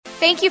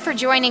Thank you for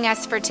joining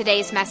us for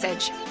today's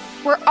message.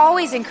 We're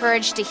always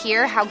encouraged to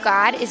hear how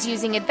God is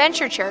using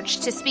Adventure Church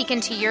to speak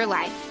into your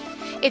life.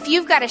 If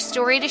you've got a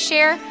story to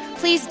share,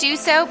 please do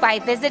so by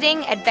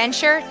visiting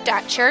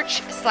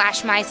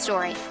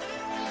adventure.church/mystory.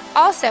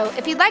 Also,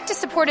 if you'd like to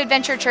support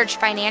Adventure Church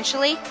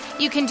financially,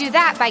 you can do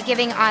that by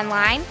giving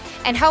online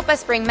and help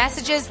us bring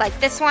messages like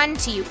this one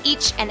to you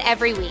each and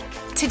every week.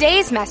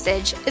 Today's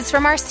message is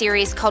from our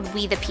series called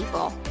We the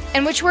People,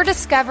 in which we're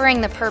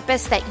discovering the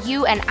purpose that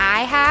you and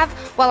I have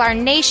while our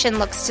nation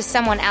looks to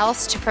someone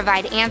else to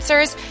provide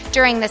answers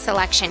during this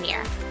election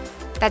year.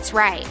 That's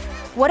right.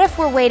 What if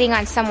we're waiting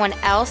on someone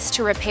else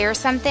to repair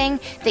something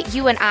that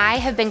you and I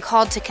have been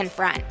called to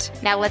confront?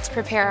 Now let's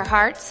prepare our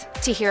hearts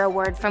to hear a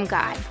word from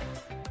God.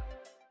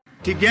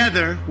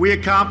 Together, we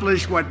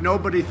accomplished what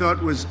nobody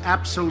thought was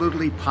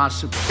absolutely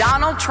possible.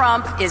 Donald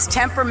Trump is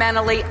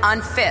temperamentally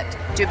unfit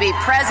to be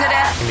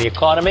president. In the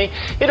economy,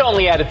 it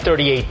only added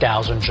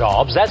 38,000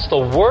 jobs. That's the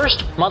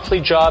worst monthly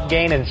job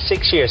gain in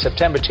 6 years,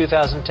 September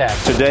 2010.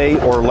 Today,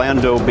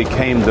 Orlando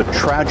became the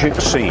tragic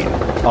scene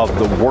of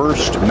the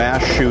worst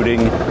mass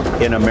shooting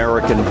in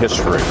American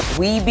history.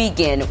 We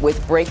begin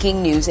with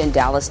breaking news in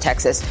Dallas,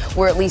 Texas,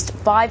 where at least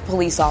 5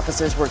 police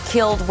officers were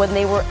killed when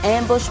they were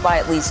ambushed by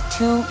at least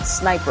 2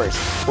 snipers.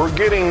 We're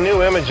getting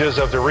new images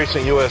of the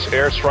recent U.S.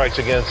 airstrikes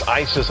against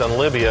ISIS in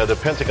Libya. The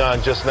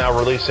Pentagon just now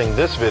releasing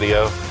this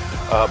video.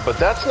 But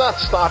that's not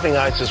stopping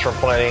ISIS from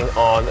planning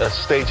on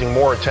staging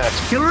more attacks.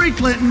 Hillary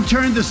Clinton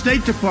turned the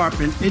State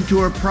Department into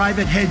her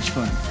private hedge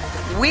fund.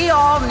 We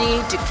all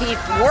need to keep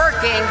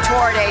working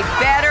toward a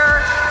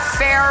better,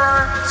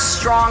 fairer,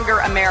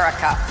 stronger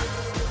America.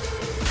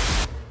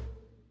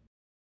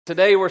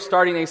 Today we're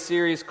starting a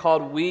series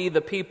called We the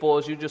People,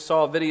 as you just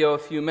saw a video a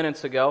few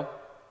minutes ago.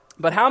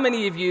 But how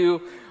many of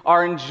you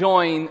are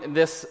enjoying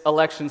this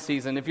election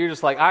season? If you're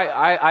just like,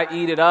 I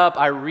eat it up,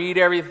 I read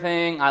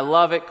everything, I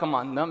love it. Come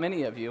on, not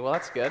many of you. Well,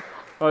 that's good.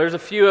 Well, there's a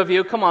few of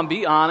you. Come on,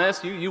 be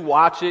honest. You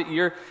watch it.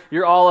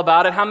 You're all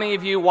about it. How many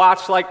of you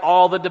watch like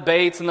all the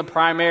debates and the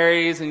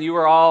primaries, and you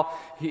were all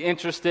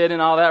interested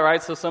in all that,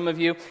 right? So some of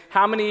you.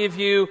 How many of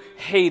you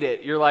hate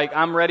it? You're like,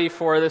 I'm ready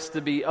for this to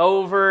be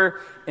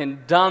over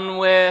and done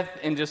with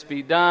and just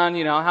be done.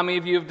 You know, how many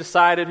of you have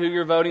decided who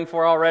you're voting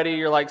for already?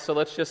 You're like, so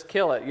let's just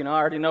kill it. You know, I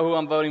already know who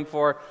I'm voting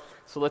for,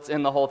 so let's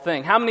end the whole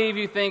thing. How many of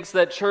you thinks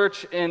that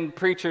church and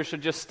preachers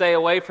should just stay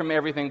away from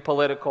everything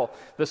political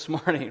this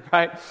morning,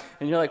 right?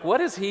 And you're like, what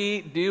is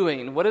he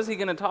doing? What is he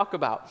going to talk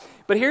about?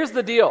 But here's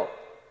the deal.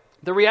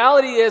 The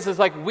reality is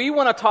like we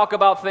want to talk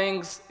about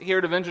things here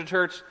at Adventure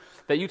Church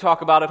that you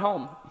talk about at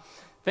home.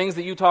 Things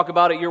that you talk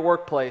about at your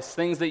workplace,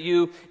 things that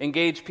you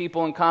engage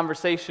people in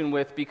conversation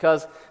with,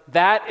 because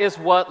that is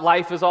what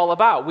life is all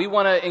about. We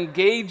want to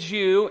engage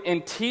you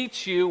and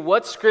teach you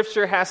what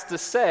Scripture has to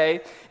say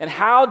and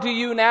how do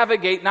you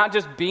navigate not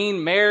just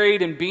being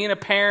married and being a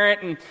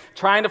parent and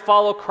trying to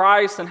follow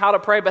Christ and how to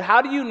pray, but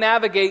how do you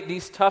navigate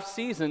these tough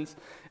seasons,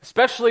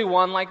 especially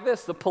one like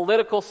this, the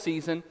political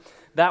season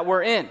that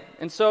we're in.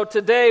 And so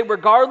today,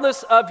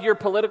 regardless of your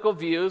political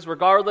views,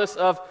 regardless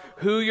of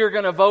who you're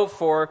going to vote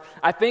for,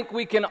 I think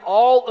we can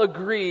all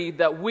agree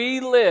that we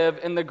live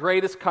in the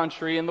greatest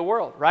country in the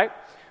world, right?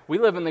 We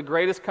live in the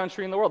greatest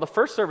country in the world. The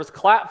first service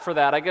clapped for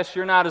that. I guess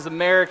you're not as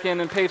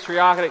American and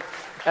patriotic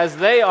as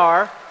they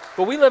are,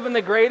 but we live in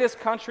the greatest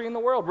country in the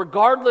world.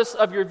 Regardless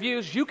of your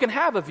views, you can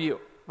have a view,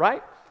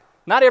 right?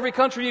 Not every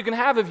country you can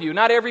have a view.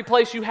 Not every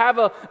place you have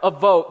a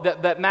vote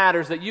that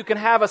matters, that you can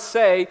have a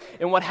say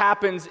in what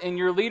happens in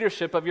your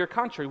leadership of your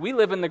country. We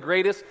live in the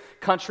greatest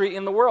country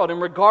in the world.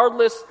 And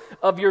regardless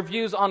of your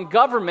views on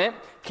government,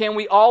 can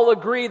we all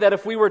agree that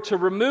if we were to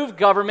remove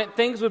government,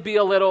 things would be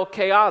a little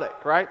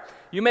chaotic, right?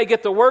 You may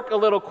get to work a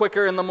little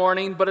quicker in the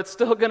morning, but it's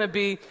still going to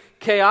be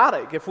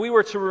chaotic. If we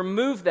were to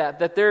remove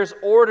that there's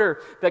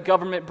order that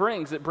government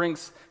brings. It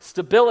brings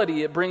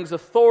stability, it brings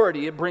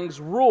authority, it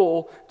brings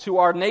rule to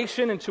our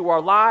nation and to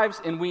our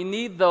lives, and we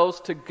need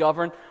those to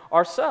govern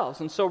ourselves.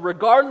 And so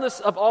regardless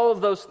of all of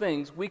those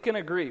things, we can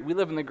agree. We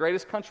live in the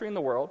greatest country in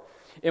the world,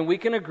 and we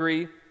can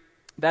agree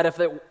that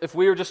if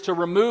we were just to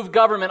remove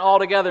government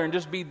altogether and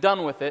just be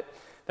done with it,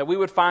 that we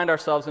would find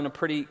ourselves in a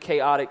pretty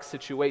chaotic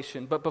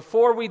situation. But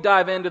before we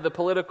dive into the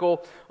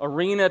political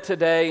arena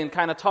today and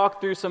kind of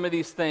talk through some of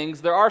these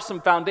things, there are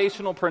some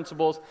foundational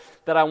principles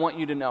that I want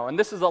you to know. And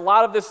a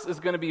lot of this is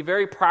going to be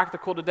very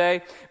practical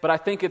today, but I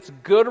think it's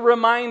good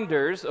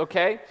reminders,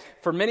 okay,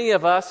 for many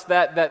of us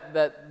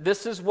that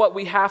this is what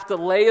we have to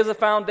lay as a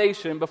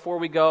foundation before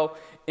we go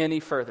any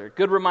further.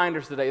 Good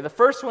reminders today. The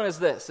first one is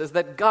this, is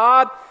that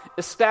God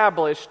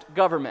established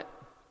government.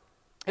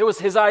 It was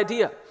his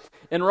idea.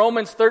 In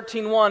Romans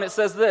 13:1, it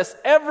says this,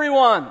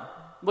 everyone,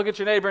 look at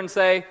your neighbor and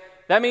say,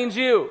 that means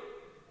you.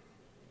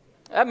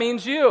 That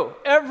means you.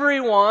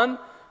 Everyone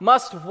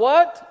must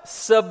what?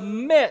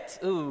 Submit.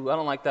 Ooh, I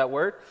don't like that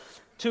word.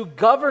 To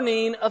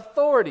governing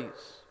authorities.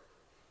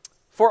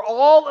 For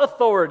all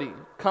authority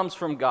comes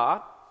from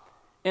God,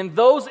 and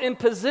those in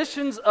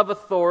positions of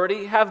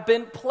authority have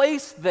been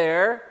placed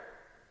there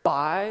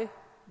by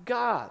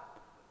God.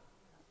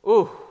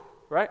 Ooh,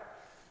 right?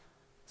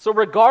 So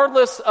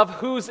regardless of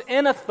who's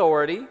in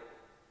authority,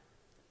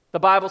 the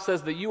Bible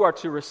says that you are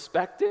to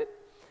respect it,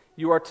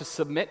 you are to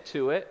submit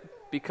to it,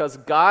 because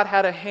God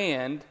had a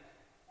hand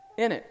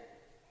in it.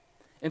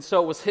 And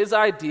so it was his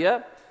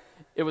idea,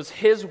 it was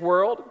his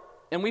world,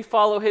 and we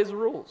follow his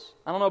rules.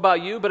 I don't know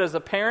about you, but as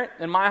a parent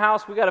in my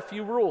house, we got a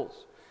few rules.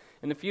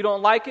 And if you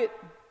don't like it,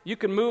 you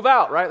can move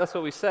out, right? That's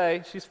what we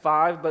say. She's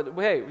 5, but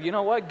hey, you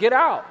know what? Get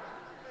out.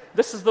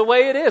 This is the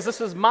way it is.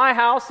 This is my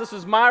house. This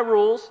is my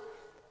rules.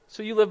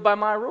 So you live by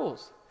my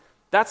rules.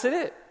 That's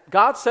it.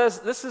 God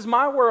says, this is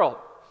my world.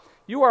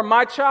 You are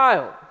my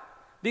child.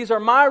 These are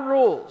my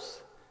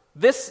rules.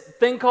 This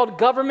thing called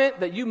government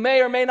that you may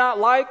or may not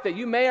like, that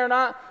you may or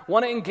not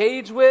want to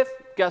engage with,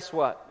 guess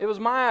what? It was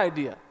my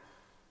idea.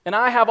 And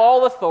I have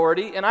all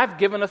authority, and I've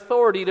given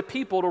authority to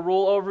people to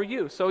rule over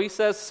you. So he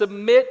says,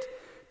 submit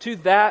to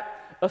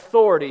that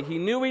authority. He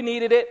knew we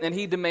needed it, and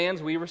he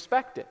demands we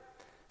respect it.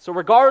 So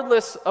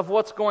regardless of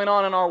what's going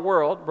on in our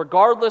world,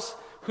 regardless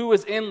who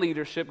is in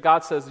leadership,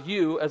 God says,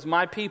 you, as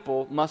my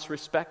people, must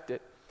respect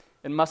it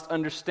and must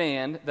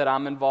understand that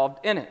I'm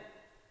involved in it.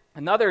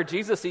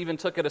 Jesus even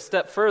took it a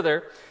step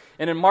further,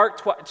 and in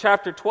Mark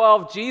chapter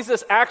 12,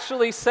 Jesus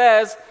actually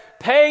says,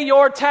 pay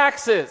your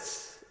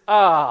taxes.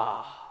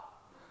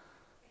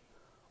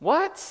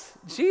 What?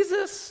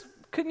 Jesus?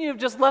 Couldn't you have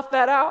just left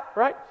that out,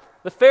 right?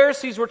 The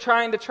Pharisees were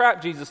trying to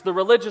trap Jesus, the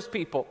religious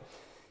people,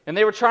 and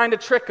they were trying to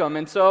trick him,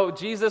 and so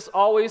Jesus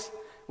always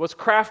was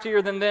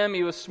craftier than them,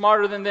 he was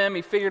smarter than them,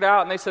 he figured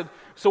out, and they said,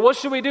 so what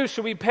should we do?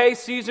 Should we pay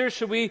Caesar?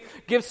 Should we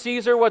give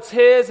Caesar what's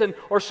his?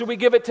 Or should we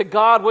give it to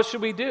God? What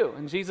should we do?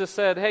 And Jesus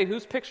said, hey,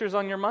 whose picture's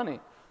on your money?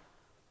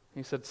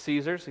 He said,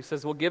 Caesar's. He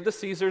says, well, give to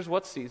Caesar's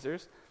what's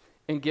Caesar's,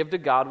 and give to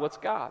God what's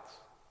God's.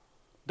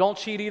 Don't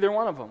cheat either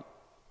one of them.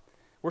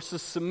 We're to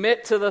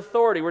submit to the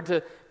authority.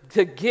 We're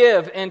to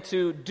give and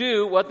to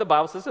do what the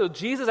Bible says. So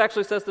Jesus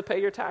actually says to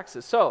pay your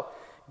taxes. So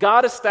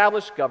God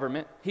established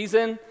government.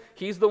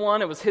 He's the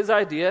one, it was his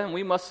idea, and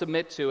we must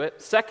submit to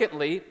it.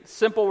 Secondly,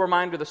 simple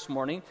reminder this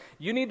morning,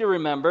 you need to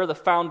remember the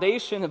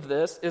foundation of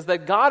this is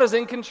that God is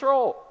in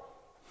control.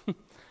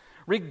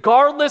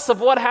 Regardless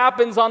of what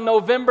happens on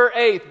November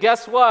 8th,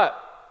 guess what?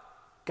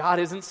 God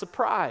isn't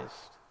surprised.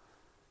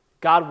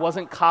 God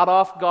wasn't caught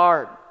off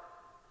guard.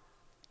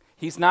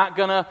 He's not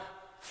going to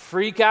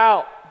freak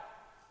out.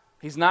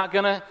 He's not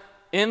going to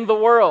end the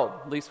world.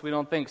 At least we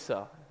don't think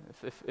so.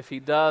 If he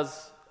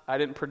does, I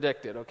didn't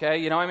predict it, okay?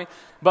 You know what I mean?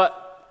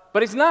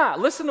 But he's not.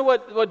 Listen to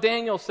what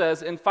Daniel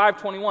says in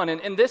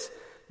 5:21. And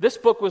this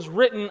book was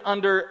written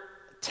under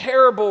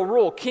terrible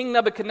rule. King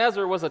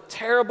Nebuchadnezzar was a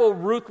terrible,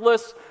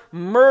 ruthless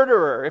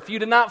murderer. If you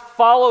did not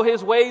follow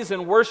his ways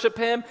and worship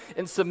him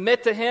and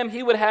submit to him,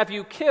 he would have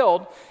you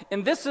killed.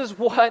 And this is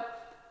what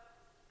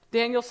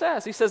Daniel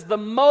says. He says, the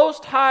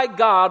Most High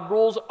God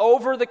rules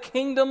over the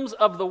kingdoms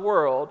of the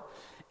world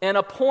and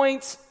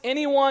appoints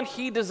anyone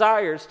he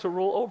desires to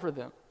rule over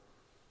them.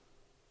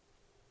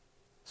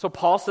 So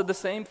Paul said the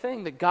same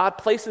thing, that God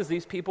places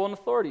these people in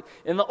authority.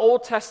 In the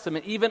Old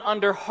Testament, even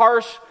under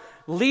harsh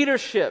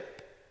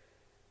leadership,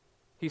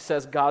 he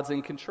says God's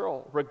in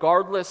control.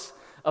 Regardless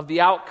of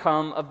the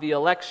outcome of the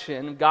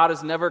election, God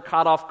is never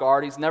caught off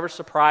guard. He's never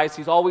surprised.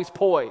 He's always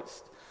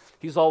poised.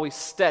 He's always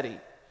steady.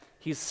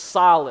 He's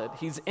solid.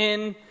 He's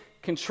in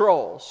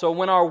control. So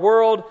when our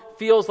world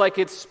feels like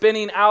it's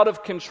spinning out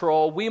of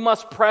control, we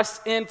must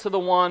press into the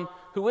one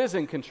who is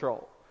in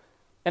control.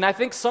 And I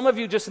think some of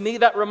you just need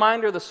that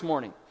reminder this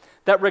morning,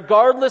 that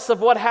regardless of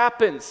what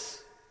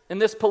happens in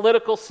this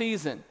political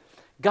season,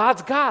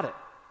 God's got it.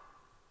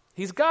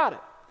 He's got it.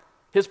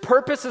 His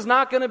purpose is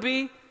not going to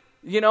be,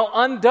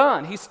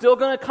 undone. He's still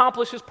going to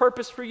accomplish his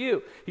purpose for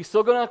you. He's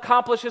still going to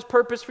accomplish his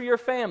purpose for your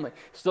family.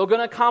 He's still going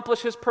to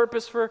accomplish his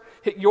purpose for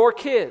your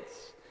kids.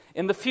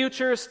 And the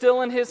future is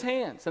still in his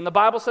hands. And the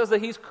Bible says that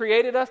he's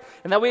created us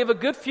and that we have a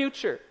good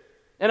future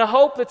and a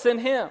hope that's in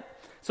him.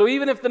 So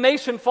even if the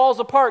nation falls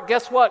apart,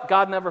 guess what?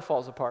 God never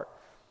falls apart.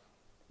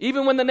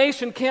 Even when the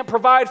nation can't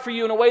provide for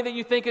you in a way that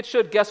you think it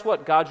should, guess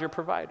what? God's your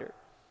provider.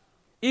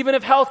 Even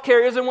if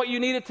healthcare isn't what you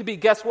need it to be,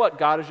 guess what?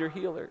 God is your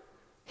healer.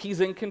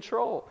 He's in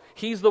control.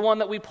 He's the one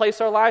that we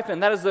place our life in.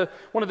 That is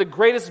one of the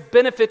greatest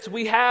benefits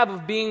we have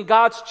of being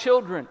God's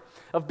children,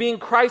 of being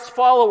Christ's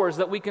followers,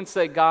 that we can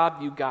say,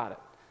 God, you got it.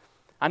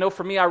 I know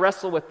for me, I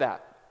wrestle with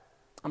that.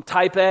 I'm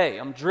type A.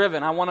 I'm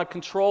driven. I want to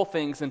control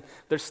things. And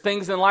there's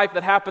things in life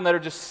that happen that are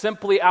just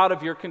simply out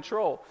of your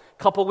control.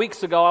 A couple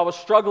weeks ago, I was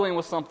struggling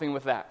with something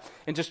with that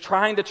and just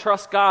trying to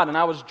trust God. And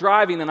I was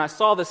driving and I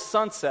saw this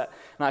sunset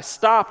and I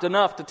stopped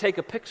enough to take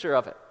a picture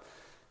of it.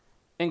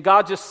 And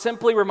God just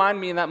simply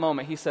reminded me in that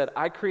moment. He said,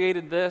 I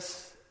created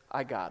this.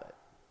 I got it.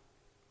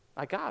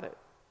 I got it.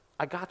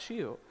 I got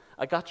you.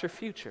 I got your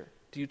future.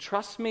 Do you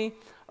trust me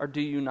or do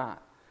you not?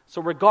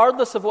 So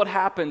regardless of what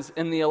happens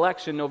in the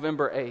election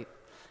November 8th,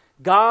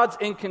 God's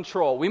in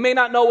control. We may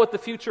not know what the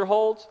future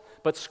holds,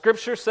 but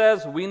Scripture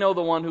says we know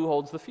the one who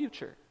holds the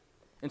future.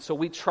 And so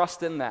we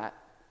trust in that,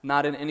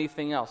 not in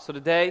anything else. So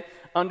today,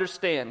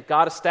 understand,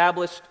 God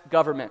established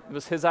government. It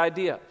was his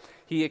idea.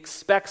 He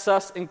expects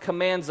us and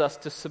commands us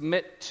to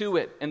submit to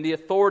it and the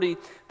authority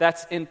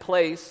that's in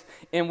place.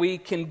 And we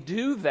can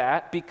do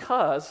that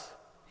because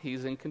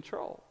he's in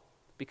control,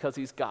 because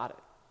he's got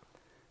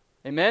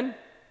it. Amen?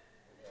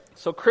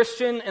 So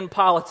Christian and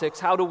politics,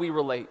 how do we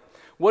relate?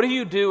 What do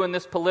you do in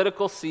this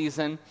political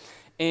season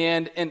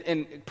and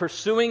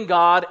pursuing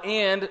God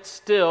and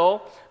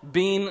still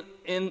being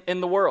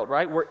in the world,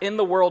 right? We're in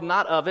the world,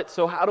 not of it.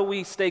 So how do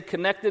we stay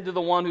connected to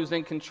the one who's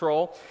in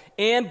control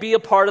and be a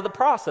part of the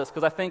process?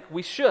 Because I think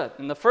we should.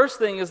 And the first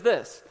thing is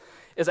this,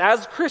 is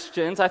as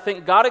Christians, I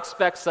think God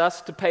expects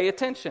us to pay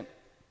attention.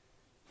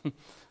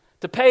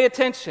 To pay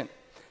attention.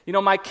 You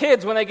know, my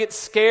kids, when they get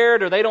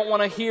scared or they don't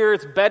want to hear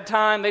it's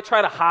bedtime, they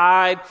try to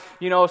hide.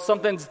 You know, if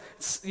something's,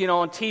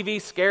 on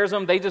TV scares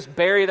them, they just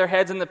bury their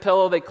heads in the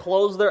pillow, they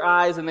close their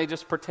eyes, and they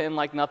just pretend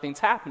like nothing's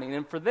happening.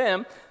 And for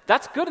them,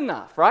 that's good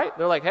enough, right?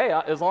 They're like, hey,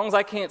 as long as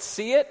I can't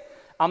see it,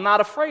 I'm not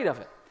afraid of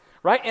it,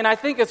 right? And I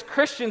think as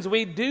Christians,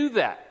 we do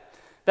that.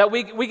 That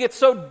we get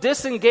so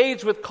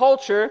disengaged with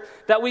culture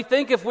that we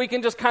think if we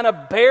can just kind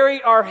of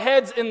bury our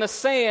heads in the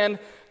sand,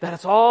 that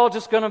it's all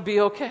just going to be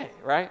okay,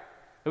 right?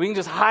 We can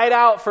just hide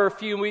out for a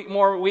few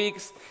more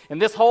weeks,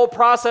 and this whole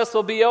process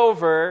will be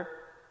over,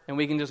 and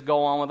we can just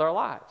go on with our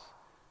lives.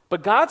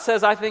 But God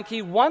says, I think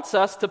he wants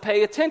us to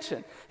pay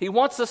attention. He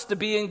wants us to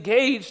be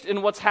engaged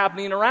in what's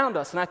happening around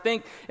us. And I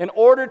think in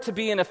order to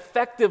be an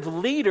effective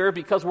leader,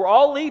 because we're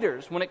all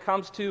leaders when it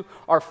comes to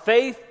our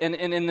faith and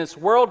in this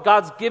world,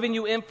 God's given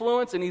you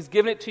influence, and he's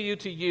given it to you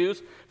to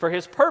use for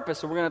his purpose.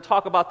 So we're going to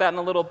talk about that in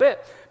a little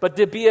bit. But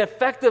to be an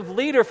effective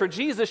leader for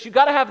Jesus, you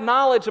got to have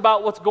knowledge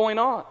about what's going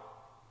on.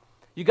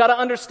 You got to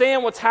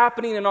understand what's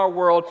happening in our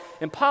world.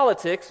 In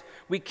politics,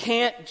 we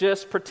can't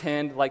just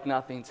pretend like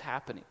nothing's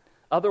happening.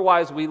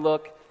 Otherwise, we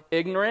look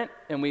ignorant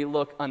and we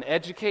look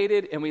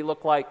uneducated and we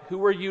look like,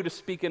 who are you to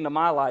speak into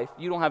my life?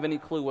 You don't have any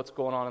clue what's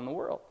going on in the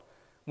world.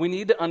 We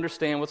need to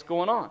understand what's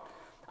going on.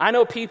 I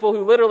know people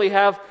who literally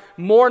have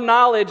more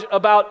knowledge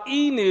about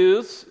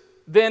e-news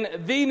than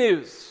the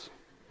news,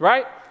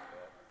 right?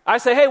 I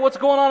say, hey, what's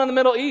going on in the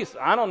Middle East?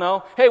 I don't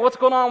know. Hey, what's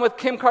going on with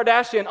Kim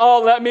Kardashian?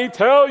 Oh, let me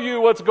tell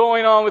you what's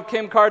going on with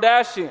Kim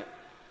Kardashian.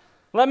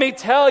 Let me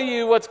tell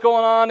you what's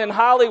going on in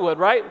Hollywood,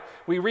 right?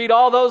 We read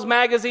all those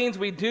magazines.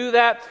 We do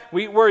that.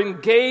 We're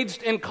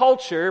engaged in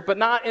culture, but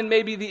not in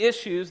maybe the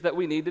issues that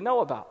we need to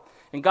know about.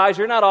 And guys,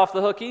 you're not off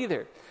the hook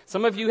either.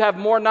 Some of you have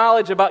more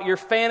knowledge about your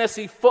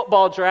fantasy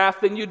football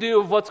draft than you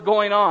do of what's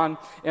going on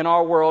in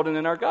our world and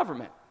in our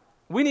government.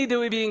 We need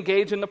to be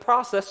engaged in the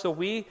process so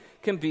we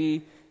can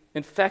be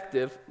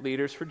effective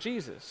leaders for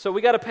Jesus. So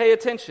we got to pay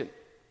attention.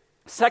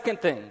 Second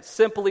thing,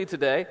 simply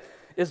today,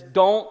 is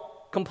don't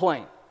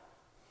complain.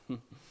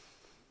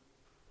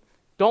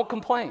 Don't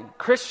complain.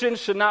 Christians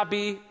should not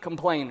be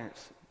complainers,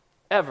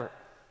 ever.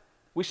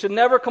 We should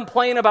never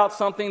complain about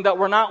something that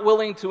we're not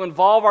willing to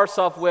involve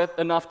ourselves with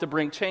enough to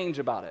bring change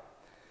about it.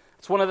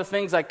 It's one of the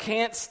things I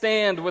can't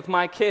stand with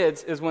my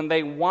kids is when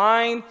they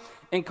whine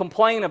and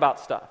complain about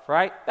stuff,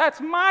 right?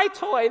 That's my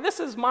toy. This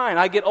is mine.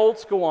 I get old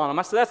school on them.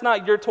 I say, that's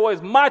not your toy.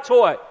 It's my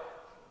toy.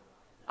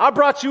 I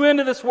brought you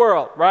into this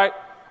world, right?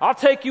 I'll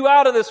take you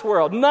out of this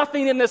world.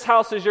 Nothing in this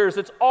house is yours.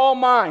 It's all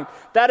mine.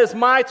 That is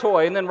my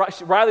toy. And then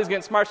Riley's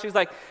getting smart. She's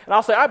like, and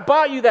I'll say, I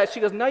bought you that. She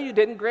goes, no, you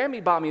didn't.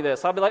 Grammy bought me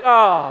this. I'll be like,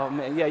 oh,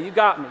 man, yeah, you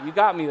got me. You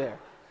got me there.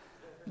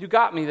 You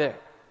got me there.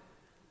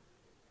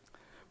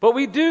 But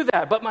we do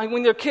that. But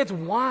when their kids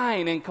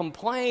whine and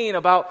complain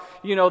about,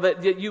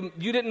 that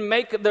you didn't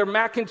make their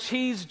mac and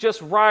cheese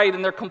just right,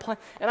 and they're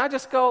complaining, and I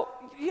just go,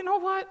 you know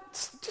what?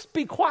 Just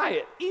be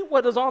quiet. Eat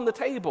what is on the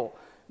table.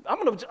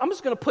 I'm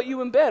just going to put you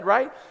in bed,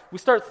 right? We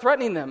start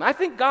threatening them. I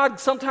think God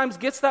sometimes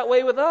gets that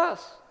way with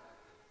us,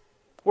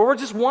 where we're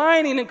just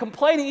whining and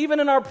complaining,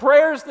 even in our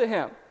prayers to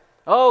him.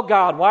 Oh,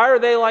 God, why are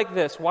they like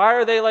this? Why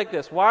are they like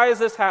this? Why is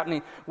this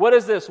happening? What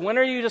is this? When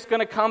are you just going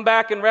to come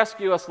back and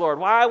rescue us, Lord?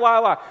 Why?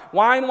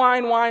 Whine.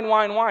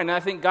 And I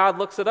think God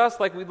looks at us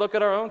like we look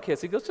at our own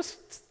kids. He goes,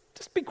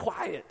 just be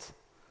quiet.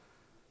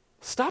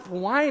 Stop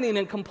whining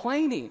and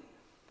complaining.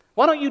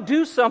 Why don't you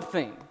do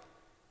something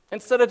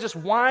instead of just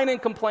whine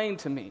and complain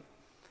to me?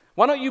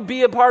 Why don't you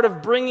be a part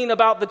of bringing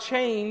about the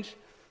change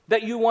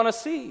that you want to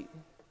see?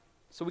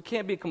 So we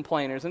can't be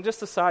complainers. And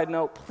just a side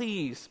note,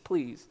 please,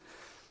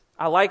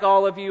 I like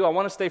all of you. I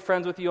want to stay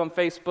friends with you on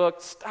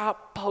Facebook.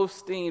 Stop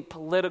posting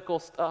political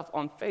stuff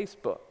on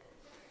Facebook.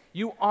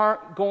 You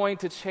aren't going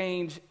to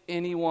change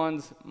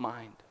anyone's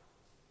mind.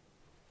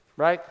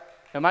 Right?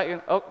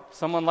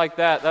 Someone like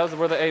that. That was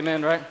where the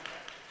amen, right?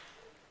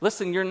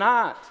 Listen, you're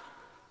not.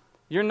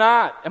 You're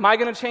not. Am I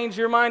going to change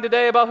your mind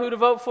today about who to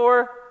vote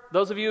for?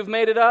 Those of you who've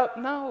made it up?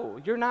 No,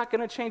 you're not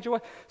going to change your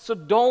mind. So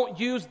don't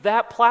use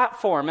that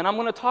platform. And I'm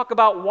going to talk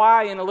about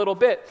why in a little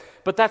bit.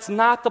 But that's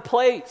not the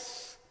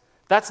place.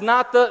 That's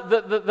not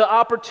the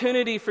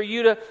opportunity for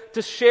you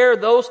to share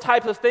those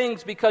types of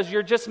things, because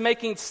you're just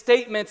making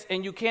statements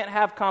and you can't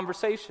have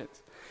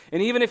conversations.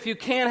 And even if you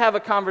can have a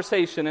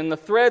conversation and the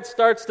thread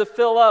starts to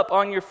fill up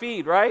on your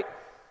feed, right?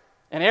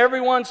 And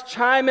everyone's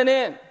chiming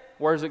in,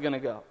 where's it going to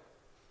go?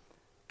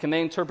 Can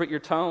they interpret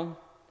your tone?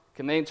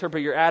 Can they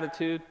interpret your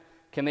attitude?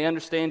 Can they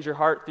understand your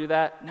heart through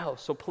that? No.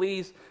 So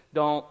please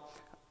don't.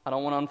 I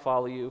don't want to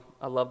unfollow you.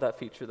 I love that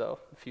feature, though,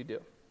 if you do.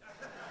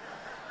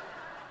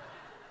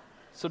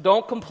 So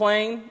don't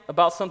complain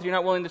about something you're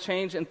not willing to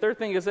change. And third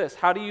thing is this.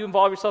 How do you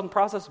involve yourself in the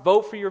process?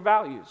 Vote for your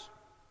values.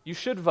 You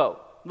should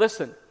vote.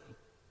 Listen,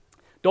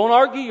 don't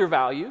argue your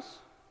values,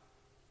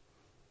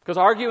 because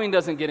arguing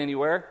doesn't get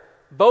anywhere.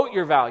 Vote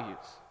your values.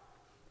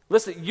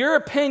 Listen, your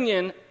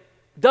opinion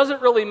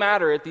doesn't really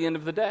matter at the end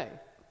of the day,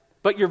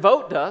 but your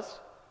vote does.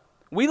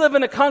 We live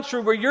in a country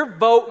where your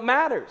vote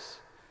matters,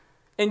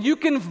 and you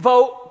can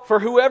vote for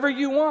whoever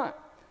you want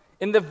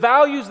in the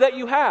values that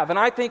you have. And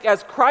I think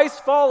as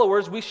Christ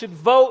followers, we should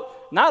vote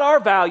not our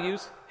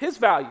values, his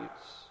values.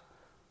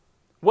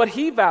 What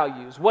he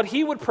values, what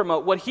he would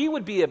promote, what he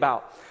would be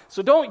about.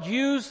 So don't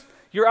use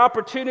your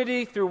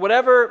opportunity through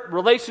whatever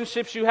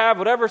relationships you have,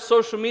 whatever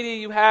social media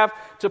you have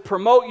to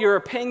promote your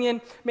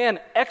opinion. Man,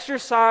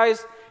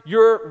 exercise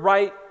your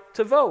right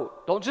to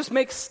vote. Don't just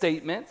make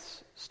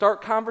statements,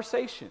 start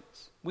conversations.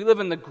 We live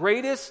in the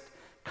greatest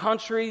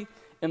country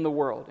in the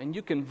world, and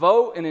you can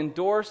vote and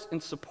endorse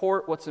and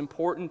support what's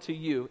important to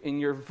you, and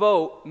your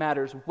vote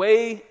matters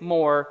way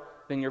more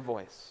than your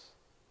voice.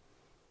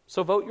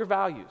 So vote your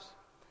values.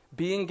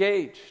 Be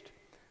engaged.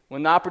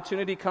 When the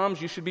opportunity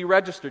comes, you should be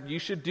registered. You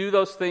should do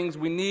those things.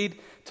 We need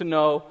to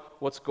know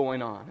what's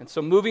going on. And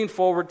so moving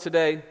forward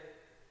today,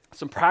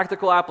 some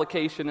practical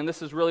application, and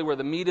this is really where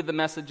the meat of the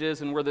message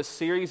is and where this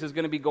series is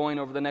going to be going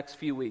over the next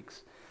few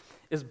weeks,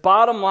 is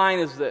bottom line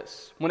is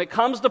this. When it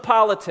comes to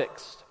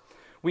politics,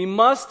 we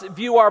must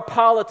view our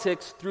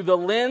politics through the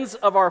lens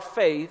of our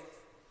faith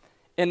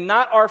and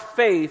not our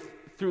faith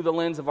through the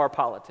lens of our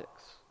politics.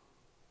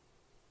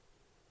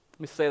 Let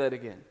me say that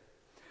again.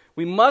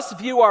 We must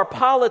view our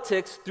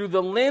politics through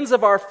the lens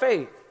of our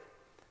faith,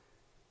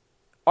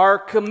 our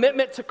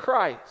commitment to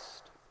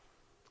Christ,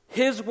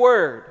 his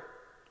word,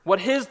 what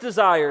his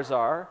desires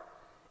are,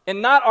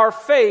 and not our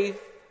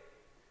faith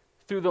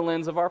through the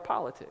lens of our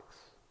politics.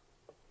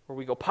 Where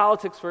we go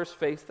politics first,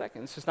 faith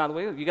second. It's just not the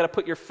way. You got to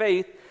put your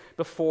faith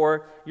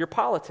before your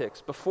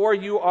politics. Before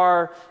you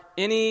are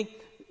any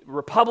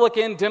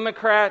Republican,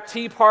 Democrat,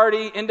 Tea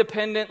Party,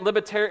 Independent,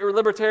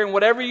 Libertarian,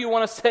 whatever you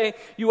want to say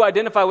you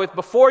identify with,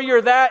 before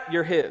you're that,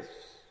 you're his.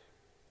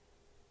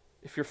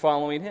 If you're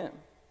following him.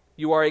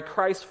 You are a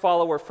Christ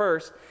follower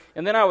first,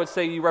 and then I would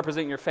say you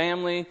represent your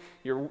family,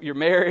 your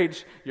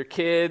marriage, your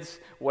kids,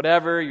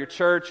 whatever, your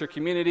church, your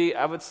community.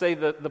 I would say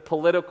the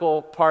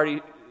political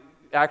party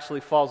actually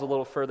falls a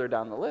little further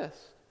down the list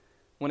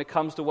when it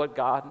comes to what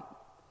God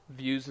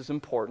views as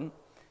important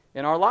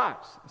in our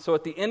lives. So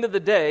at the end of the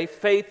day,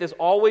 faith is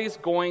always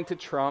going to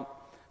trump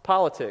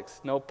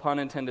politics. No pun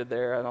intended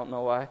there. I don't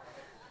know why.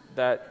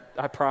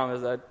 I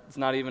promise that it's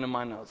not even in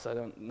my notes.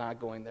 I'm not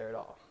going there at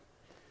all.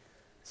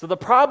 So the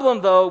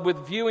problem, though,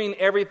 with viewing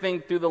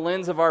everything through the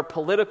lens of our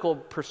political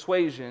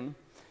persuasion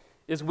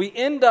is we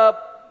end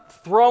up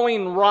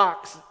throwing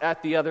rocks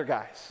at the other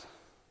guys.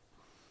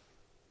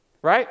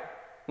 Right?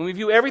 When we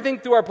view everything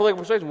through our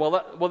political persuasion,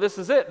 well, this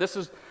is it. This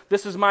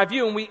is my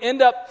view, and we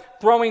end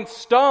up throwing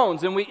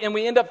stones, and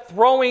we end up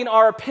throwing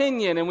our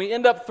opinion, and we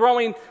end up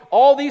throwing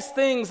all these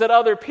things at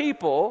other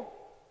people.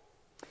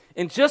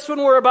 And just when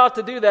we're about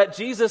to do that,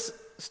 Jesus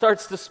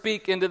starts to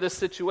speak into this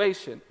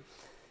situation.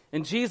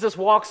 And Jesus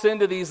walks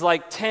into these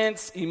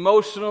tense,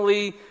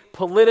 emotionally,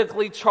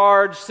 politically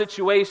charged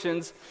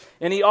situations,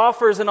 and he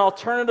offers an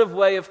alternative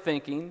way of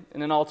thinking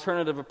and an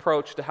alternative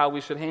approach to how we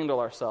should handle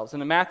ourselves.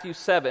 And in Matthew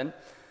 7,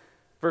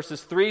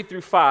 verses 3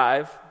 through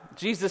 5,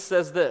 Jesus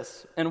says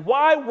this, "And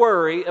why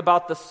worry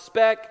about the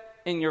speck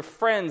in your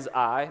friend's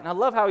eye?" And I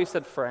love how he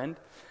said friend,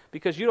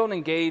 because you don't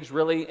engage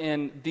really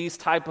in these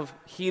type of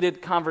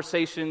heated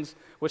conversations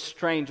with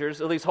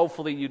strangers, at least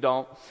hopefully you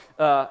don't.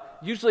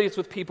 Usually it's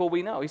with people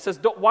we know. He says,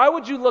 why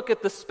would you look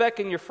at the speck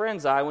in your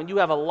friend's eye when you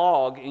have a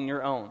log in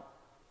your own?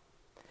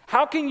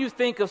 How can you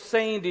think of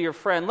saying to your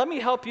friend, let me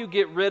help you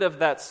get rid of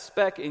that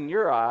speck in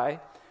your eye,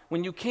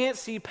 when you can't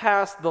see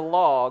past the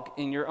log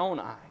in your own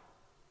eye?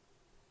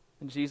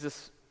 And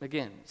Jesus,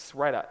 again, it's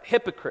right out.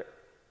 Hypocrite.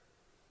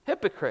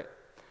 Hypocrite.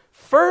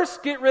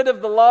 First get rid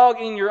of the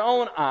log in your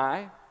own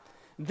eye,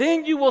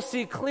 then you will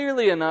see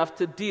clearly enough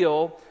to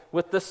deal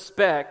with the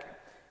speck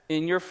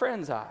in your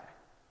friend's eye.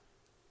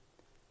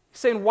 He's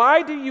saying,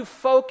 why do you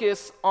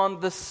focus on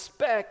the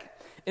speck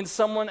in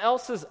someone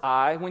else's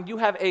eye when you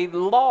have a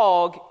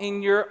log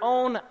in your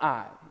own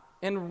eye?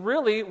 And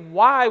really,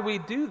 why we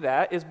do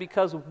that is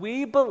because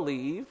we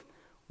believe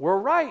we're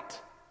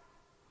right.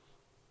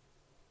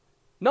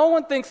 No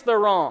one thinks they're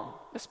wrong,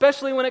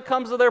 especially when it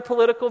comes to their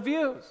political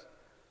views.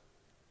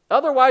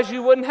 Otherwise,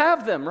 you wouldn't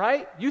have them,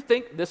 right? You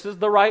think this is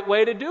the right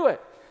way to do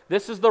it.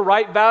 This is the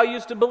right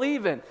values to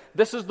believe in.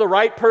 This is the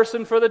right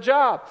person for the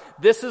job.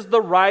 This is the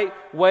right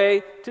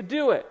way to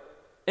do it.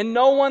 And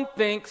no one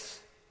thinks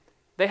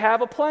they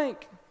have a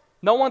plank.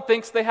 No one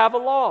thinks they have a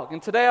log.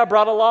 And today I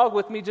brought a log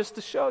with me just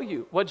to show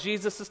you what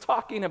Jesus is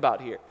talking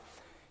about here.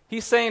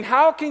 He's saying,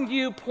 how can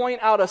you point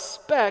out a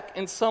speck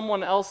in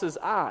someone else's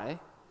eye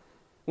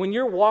when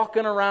you're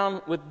walking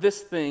around with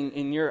this thing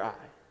in your eye?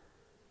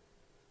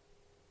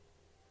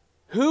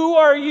 Who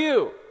are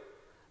you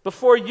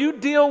before you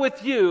deal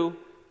with you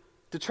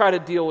to try to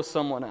deal with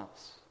someone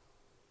else?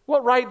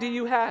 What right do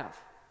you have?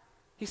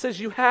 He says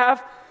you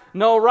have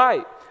no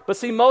right. But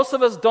see, most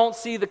of us don't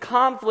see the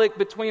conflict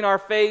between our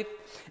faith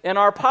and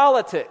our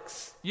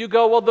politics. You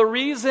go, well, the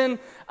reason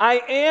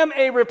I am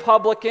a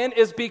Republican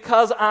is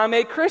because I'm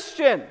a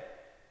Christian.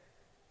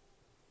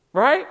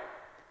 Right?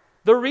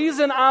 The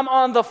reason I'm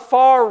on the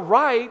far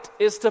right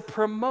is to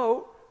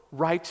promote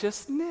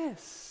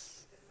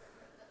righteousness.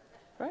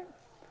 Right?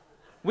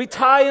 We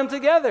tie them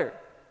together.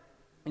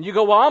 And you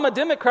go, well, I'm a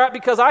Democrat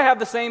because I have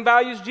the same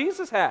values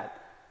Jesus had.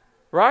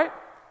 Right?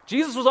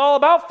 Jesus was all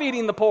about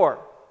feeding the poor.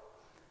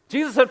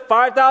 Jesus had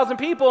 5,000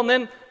 people and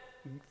then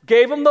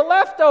gave them the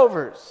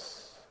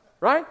leftovers.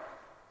 Right?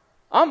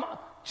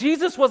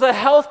 Jesus was a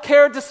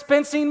healthcare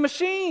dispensing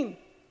machine.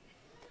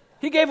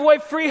 He gave away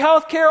free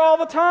healthcare all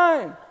the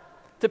time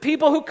to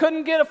people who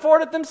couldn't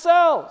afford it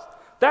themselves.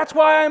 That's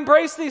why I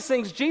embrace these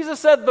things. Jesus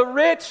said,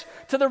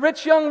 to the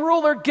rich young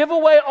ruler, give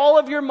away all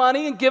of your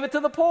money and give it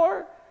to the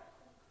poor.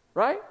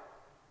 Right?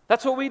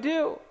 That's what we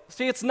do.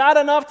 See, it's not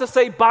enough to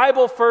say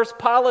Bible first,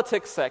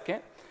 politics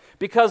second,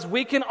 because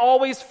we can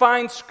always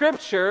find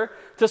Scripture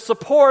to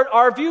support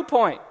our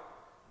viewpoint.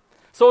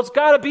 So it's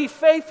got to be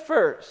faith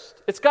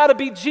first. It's got to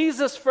be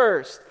Jesus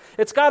first.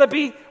 It's got to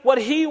be what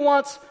He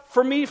wants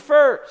for me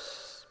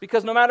first.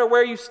 Because no matter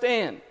where you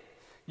stand,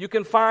 you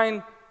can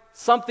find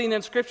something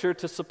in Scripture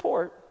to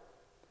support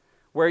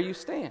where you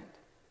stand.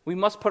 We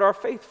must put our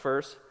faith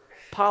first,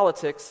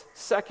 politics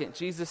second.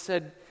 Jesus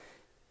said,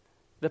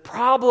 the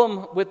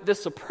problem with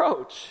this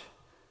approach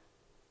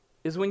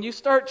is when you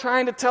start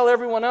trying to tell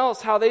everyone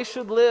else how they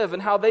should live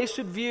and how they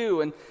should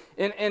view,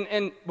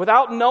 and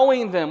without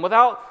knowing them,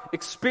 without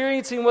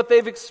experiencing what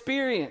they've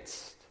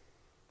experienced.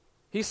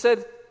 He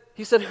said,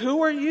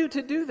 who are you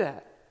to do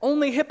that?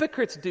 Only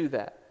hypocrites do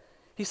that.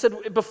 He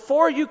said,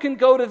 before you can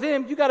go to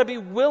them, you got to be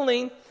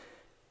willing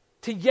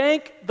to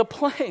yank the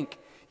plank,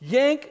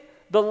 yank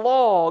the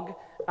log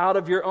out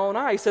of your own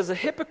eye. He says a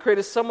hypocrite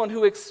is someone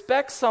who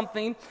expects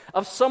something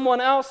of someone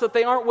else that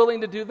they aren't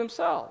willing to do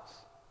themselves.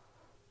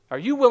 Are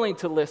you willing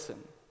to listen?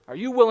 Are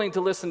you willing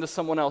to listen to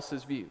someone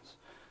else's views?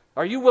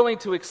 Are you willing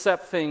to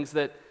accept things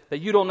that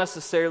you don't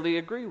necessarily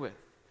agree with?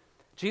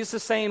 Jesus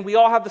is saying we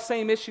all have the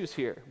same issues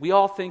here. We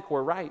all think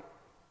we're right.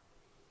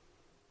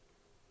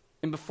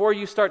 And before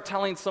you start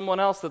telling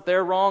someone else that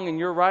they're wrong and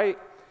you're right,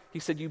 he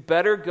said you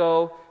better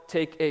go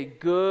take a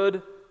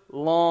good,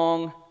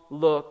 long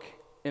look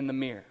in the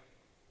mirror.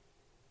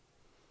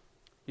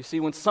 You see,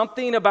 when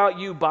something about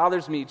you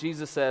bothers me,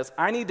 Jesus says,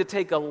 I need to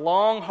take a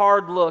long,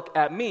 hard look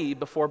at me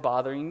before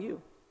bothering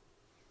you.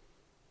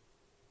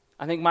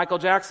 I think Michael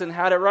Jackson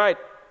had it right.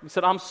 He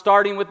said, I'm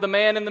starting with the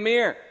man in the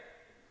mirror.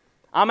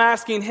 I'm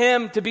asking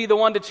him to be the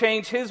one to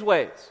change his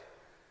ways.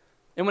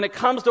 And when it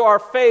comes to our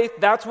faith,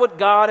 that's what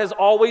God has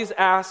always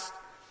asked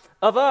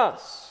of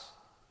us.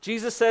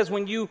 Jesus says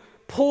when you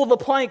pull the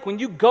plank, when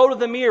you go to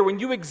the mirror, when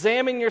you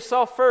examine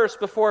yourself first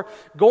before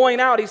going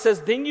out, he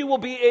says, then you will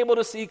be able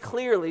to see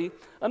clearly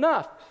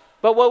enough.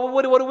 But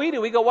what do we do?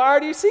 We go, why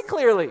do you see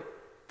clearly?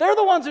 They're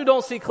the ones who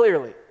don't see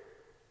clearly.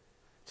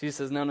 Jesus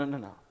says,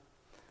 no.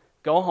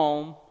 Go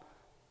home,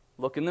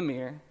 look in the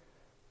mirror.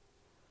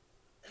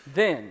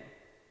 Then,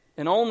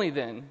 and only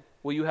then,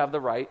 will you have the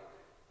right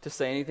to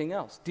say anything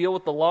else. Deal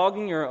with the log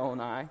in your own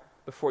eye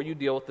before you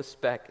deal with the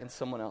speck in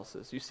someone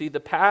else's. You see, the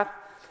path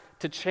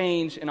to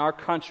change in our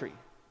country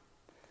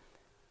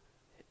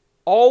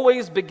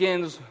always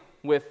begins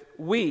with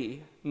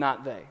we,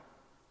 not they.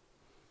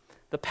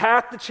 The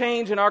path to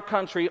change in our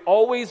country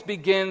always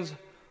begins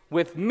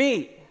with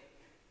me,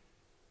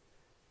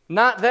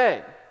 not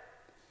they.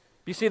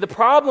 You see, the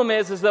problem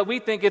is that we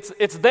think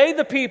it's they,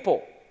 the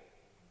people.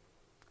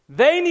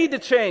 They need to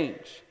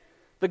change.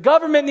 The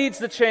government needs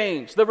to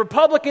change. The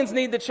Republicans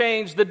need to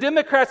change. The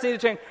Democrats need to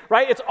change.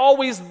 Right? It's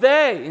always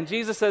they. And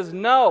Jesus says,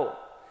 no,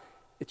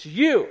 it's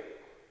you.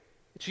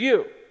 It's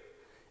you.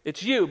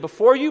 It's you.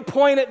 Before you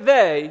point at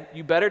they,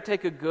 you better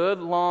take a good,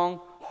 long,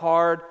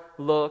 hard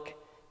look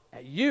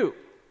at you.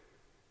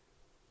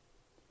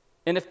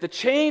 And if the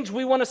change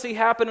we want to see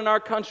happen in our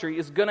country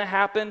is going to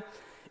happen,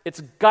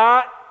 it's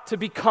got to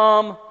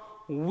become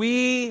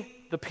we,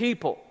 the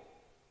people.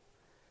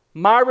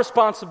 My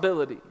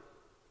responsibility.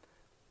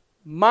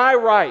 My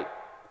right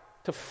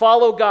to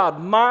follow God,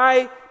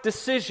 my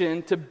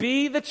decision to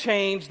be the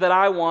change that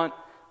I want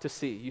to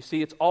see. You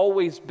see, it's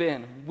always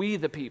been we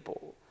the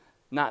people,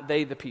 not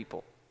they the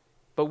people.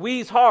 But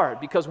we's hard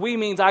because we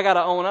means I got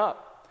to own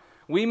up.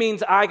 We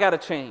means I got to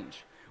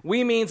change.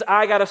 We means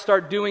I got to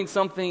start doing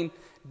something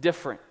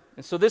different.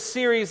 And so this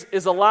series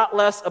is a lot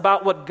less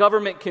about what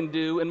government can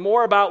do and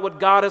more about what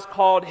God has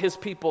called His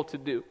people to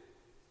do.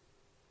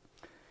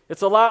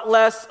 It's a lot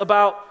less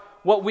about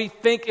what we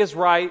think is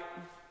right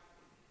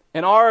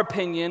in our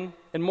opinion,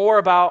 and more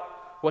about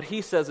what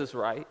He says is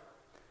right,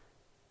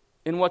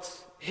 and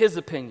what's His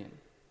opinion.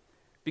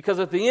 Because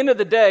at the end of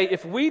the day,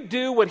 if we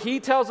do what he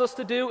tells us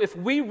to do, if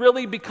we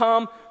really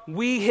become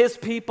we his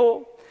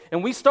people,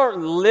 and we start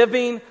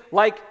living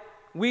like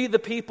we the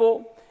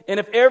people, and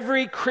if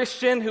every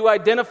Christian who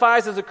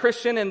identifies as a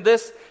Christian in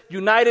this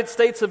United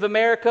States of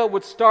America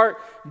would start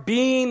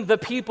being the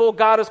people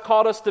God has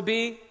called us to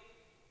be,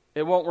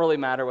 it won't really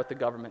matter what the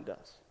government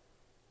does.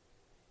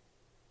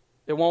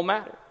 It won't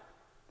matter.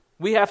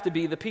 We have to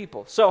be the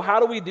people. So how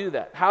do we do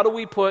that? How do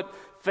we put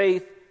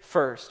faith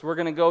first? We're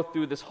going to go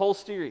through this whole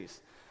series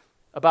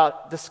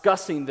about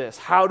discussing this.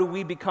 How do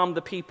we become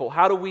the people?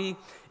 How do we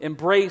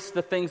embrace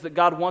the things that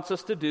God wants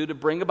us to do to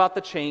bring about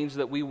the change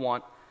that we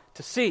want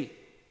to see?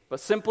 But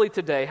simply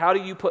today, how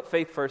do you put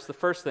faith first? The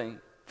first thing,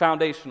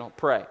 foundational,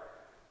 pray.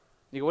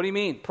 You go, what do you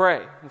mean,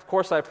 pray? Of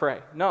course I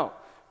pray. No,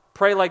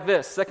 pray like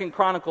this, 2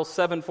 Chronicles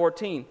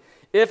 7:14.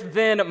 If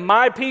then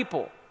my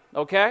people,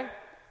 okay,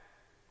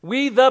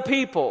 we the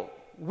people,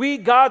 we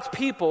God's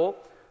people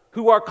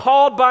who are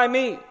called by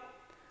me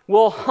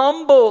will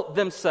humble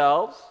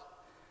themselves,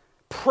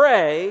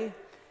 pray,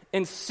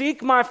 and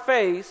seek my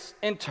face,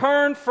 and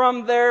turn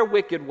from their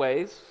wicked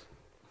ways,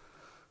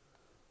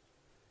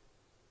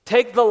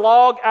 take the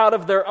log out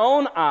of their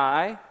own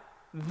eye,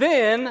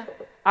 then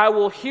I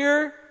will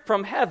hear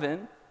from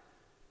heaven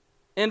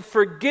and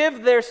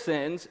forgive their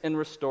sins and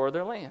restore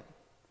their land.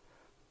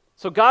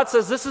 So God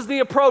says this is the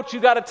approach you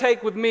got to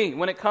take with me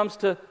when it comes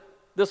to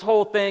this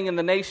whole thing and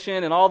the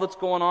nation and all that's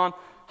going on.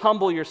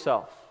 Humble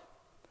yourself.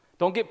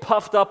 Don't get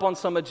puffed up on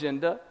some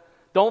agenda.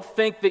 Don't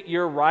think that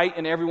you're right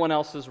and everyone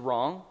else is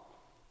wrong.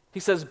 He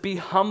says be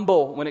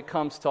humble when it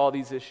comes to all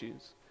these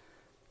issues.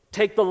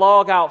 Take the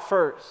log out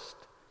first.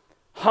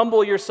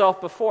 Humble yourself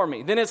before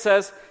me. Then he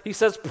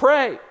says,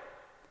 pray.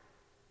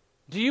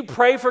 Do you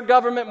pray for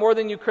government more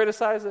than you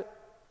criticize it?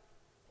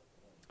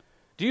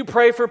 Do you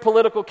pray for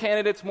political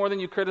candidates more than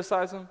you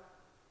criticize them?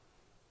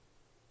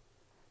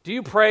 Do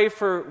you pray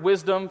for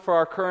wisdom for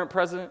our current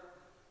president?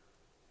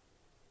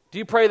 Do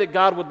you pray that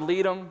God would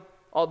lead them,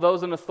 all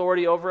those in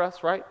authority over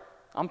us, right?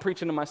 I'm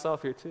preaching to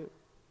myself here too.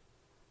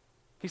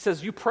 He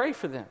says, you pray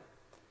for them.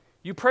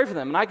 You pray for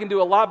them. And I can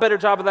do a lot better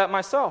job of that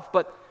myself.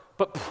 But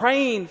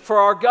praying for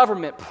our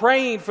government,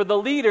 praying for the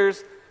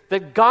leaders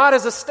that God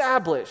has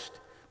established,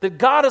 that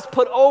God has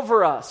put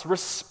over us,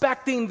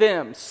 respecting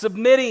them,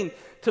 submitting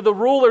to the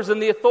rulers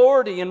and the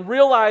authority, and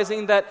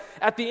realizing that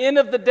at the end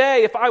of the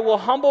day, if I will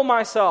humble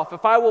myself,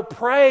 if I will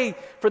pray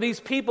for these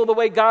people the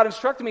way God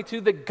instructed me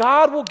to, that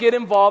God will get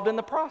involved in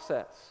the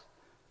process,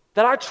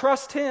 that I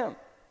trust Him.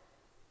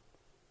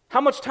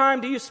 How much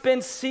time do you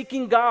spend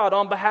seeking God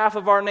on behalf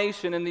of our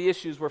nation and the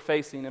issues we're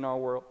facing in our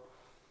world?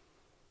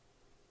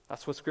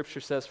 That's what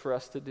Scripture says for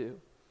us to do.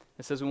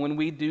 It says when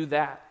we do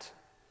that,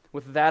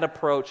 with that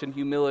approach and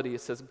humility,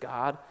 it says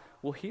God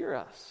will hear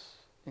us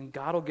and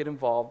God will get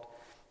involved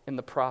in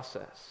the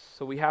process.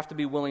 So we have to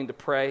be willing to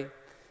pray.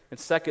 And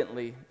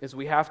secondly, is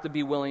we have to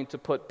be willing to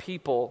put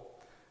people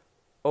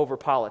over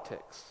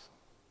politics.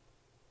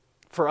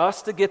 For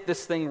us to get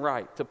this thing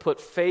right, to put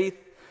faith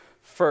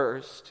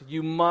first,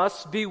 you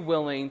must be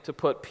willing to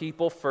put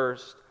people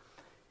first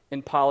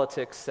and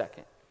politics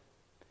second.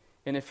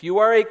 And if you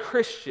are a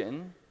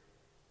Christian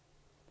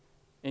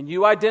and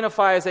you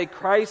identify as a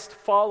Christ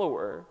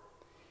follower,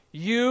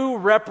 you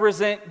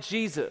represent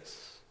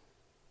Jesus.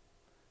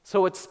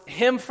 So it's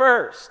Him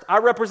first. I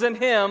represent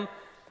Him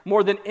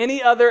more than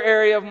any other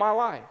area of my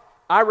life.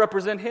 I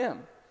represent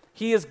Him.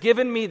 He has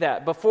given me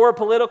that. Before a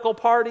political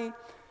party,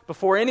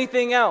 before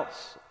anything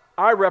else,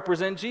 I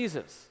represent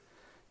Jesus.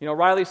 You know,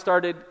 Riley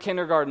started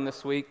kindergarten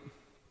this week.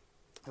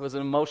 It was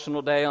an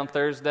emotional day on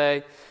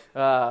Thursday.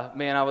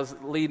 I was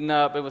leading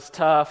up. It was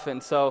tough.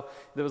 And so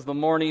it was the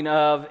morning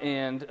of,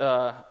 and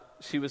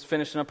she was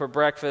finishing up her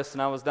breakfast,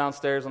 and I was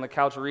downstairs on the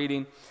couch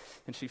reading,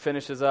 and she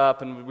finishes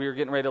up, and we were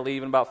getting ready to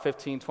leave in about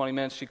 15, 20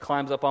 minutes. She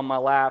climbs up on my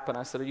lap, and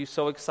I said, "Are you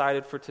so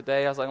excited for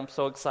today?" I was like, "I'm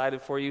so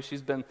excited for you."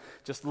 She's been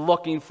just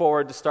looking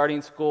forward to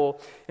starting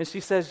school. And she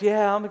says,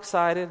 "Yeah, I'm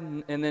excited."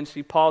 And then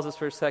she pauses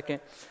for a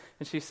second,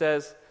 and she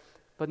says,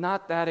 "But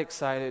not that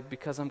excited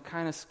because I'm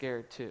kind of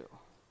scared too."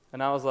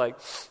 And I was like,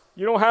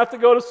 "You don't have to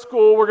go to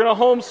school. We're going to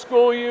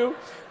homeschool you.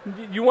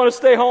 You want to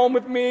stay home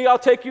with me? I'll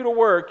take you to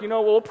work. You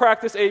know, we'll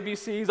practice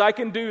ABCs. I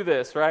can do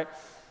this, right?"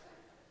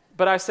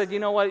 But I said, "You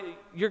know what?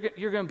 You're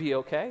going to be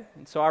okay."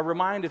 And so I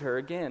reminded her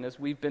again, as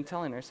we've been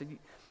telling her, I said,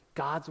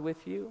 God's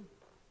with you.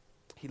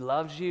 He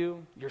loves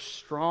you. You're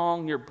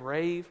strong. You're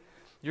brave.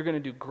 You're going to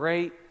do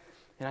great.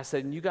 And I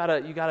said, you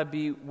gotta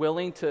be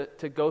willing to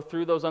go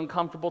through those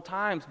uncomfortable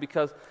times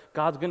because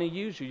God's going to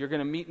use you. You're going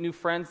to meet new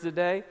friends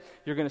today.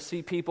 You're going to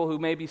see people who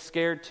may be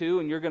scared too,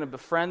 and you're going to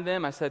befriend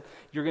them. I said,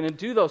 you're going to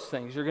do those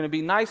things. You're going to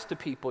be nice to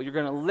people. You're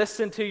going to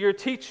listen to your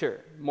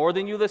teacher more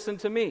than you listen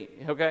to me,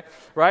 okay?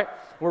 Right?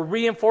 We're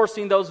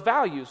reinforcing those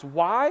values.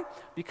 Why?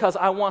 Because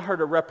I want her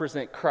to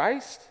represent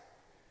Christ,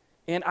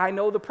 and I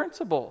know the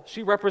principal.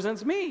 She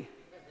represents me,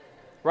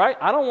 right?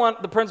 I don't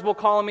want the principal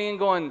calling me and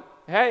going,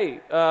 "Hey,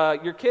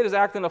 your kid is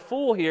acting a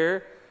fool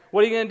here.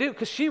 What are you going to do?"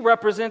 Because she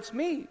represents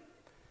me.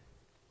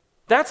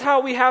 That's how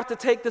we have to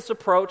take this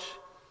approach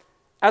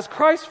As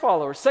Christ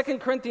followers, 2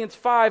 Corinthians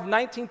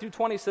 5:19 through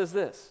 20 says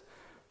this,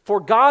 "For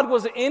God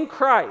was in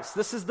Christ,"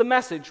 this is the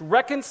message,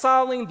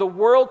 "reconciling the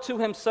world to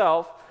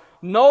himself,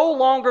 no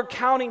longer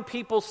counting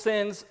people's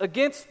sins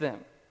against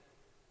them."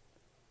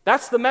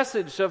 That's the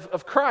message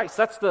of Christ.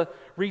 That's the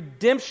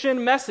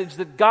redemption message,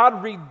 that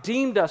God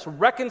redeemed us,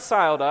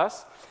 reconciled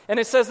us.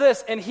 And it says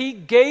this, "And he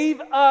gave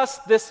us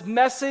this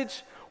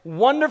message,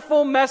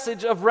 wonderful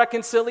message of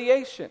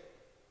reconciliation."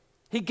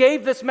 He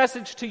gave this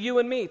message to you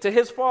and me, to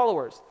his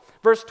followers.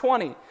 Verse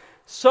 20,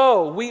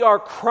 "So we are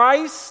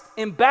Christ's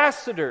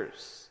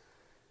ambassadors."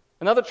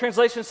 Another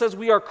translation says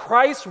we are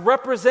Christ's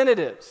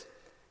representatives.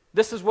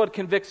 This is what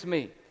convicts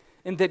me.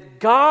 And that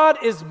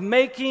God is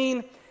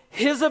making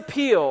his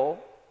appeal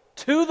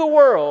to the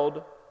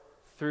world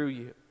through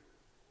you.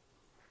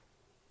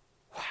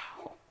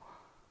 Wow.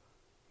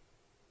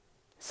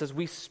 It says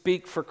we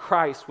speak for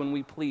Christ when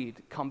we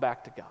plead, come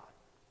back to God.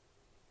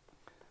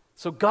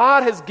 So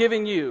God has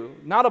given you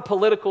not a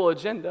political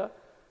agenda.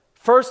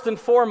 First and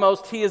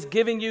foremost, he is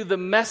giving you the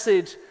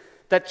message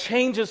that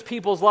changes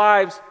people's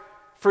lives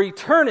for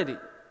eternity.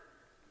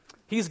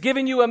 He's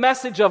giving you a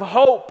message of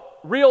hope,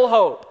 real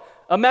hope,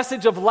 a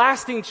message of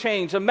lasting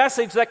change, a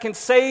message that can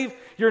save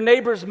your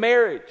neighbor's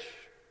marriage,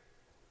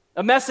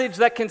 a message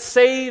that can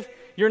save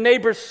your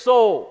neighbor's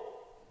soul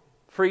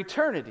for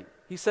eternity.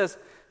 He says,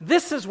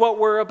 this is what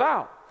we're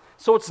about.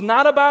 So it's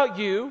not about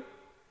you.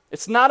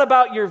 It's not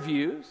about your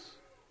views.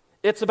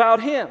 It's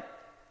about him.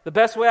 The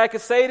best way I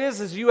could say it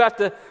is you have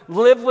to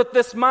live with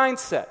this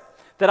mindset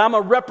that I'm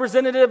a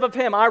representative of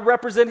him. I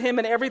represent him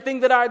in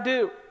everything that I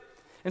do.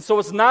 And so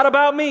it's not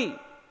about me.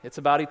 It's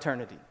about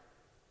eternity.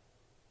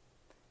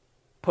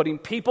 Putting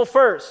people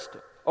first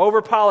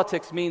over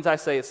politics means I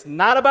say it's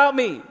not about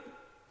me.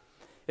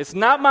 It's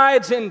not my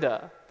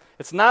agenda.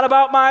 It's not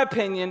about my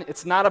opinion.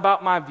 It's not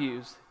about my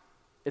views.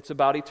 It's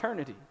about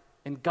eternity.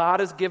 And God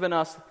has given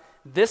us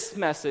this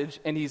message,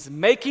 and he's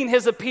making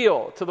his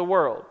appeal to the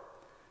world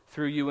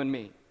through you and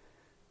me.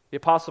 The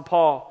Apostle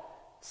Paul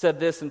said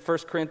this in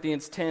 1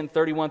 Corinthians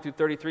 10:31 through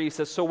 33. He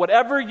says, "So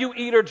whatever you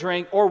eat or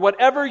drink, or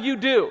whatever you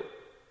do,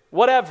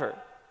 whatever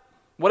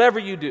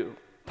you do,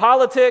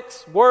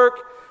 politics,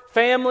 work,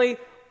 family,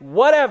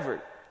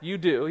 whatever you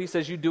do," he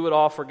says, "you do it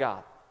all for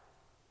God,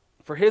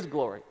 for his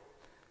glory.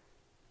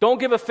 Don't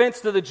give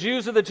offense to the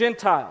Jews or the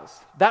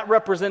Gentiles." That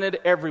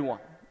represented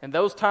everyone. In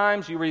those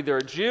times, you were either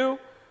a Jew,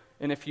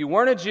 and if you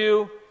weren't a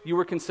Jew, you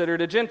were considered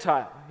a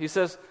Gentile. He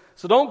says,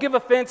 so don't give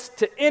offense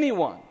to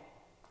anyone.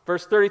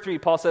 Verse 33,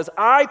 Paul says,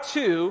 "I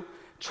too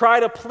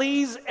try to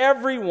please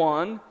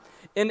everyone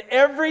in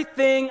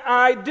everything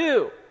I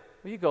do."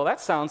 Well, you go, that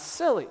sounds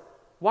silly.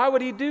 Why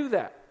would he do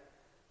that?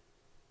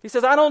 He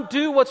says, "I don't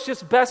do what's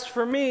just best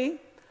for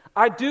me.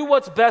 I do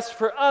what's best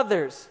for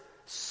others,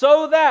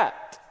 so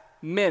that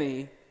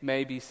many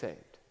may be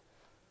saved."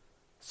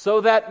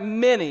 So that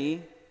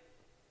many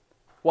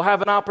will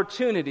have an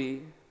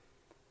opportunity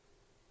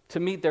to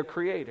meet their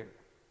Creator,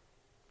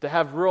 to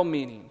have real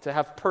meaning, to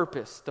have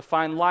purpose, to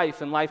find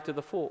life and life to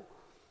the full.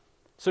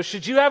 So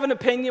should you have an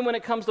opinion when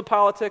it comes to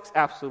politics?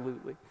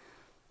 Absolutely.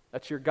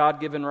 That's your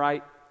God-given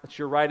right. That's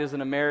your right as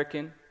an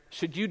American.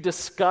 Should you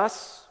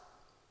discuss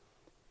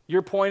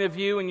your point of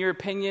view and your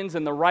opinions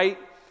in the right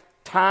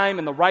time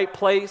and the right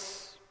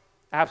place?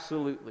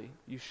 Absolutely,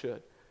 you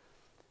should.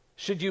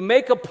 Should you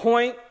make a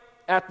point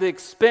at the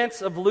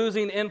expense of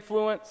losing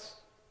influence?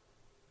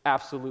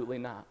 Absolutely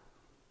not.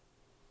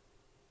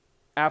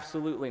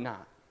 Absolutely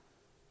not.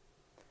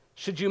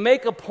 Should you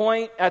make a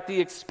point at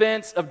the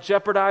expense of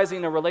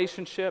jeopardizing a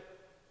relationship?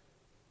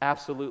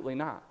 Absolutely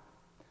not.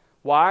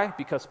 Why?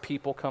 Because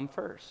people come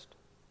first.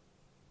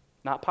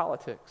 Not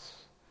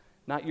politics.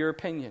 Not your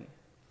opinion.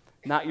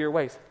 Not your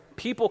ways.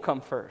 People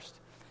come first.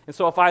 And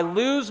so if I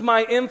lose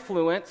my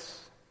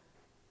influence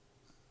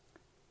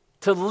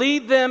to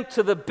lead them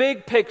to the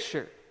big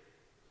picture,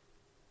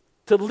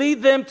 to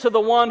lead them to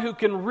the one who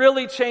can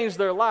really change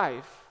their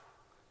life,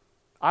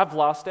 I've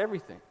lost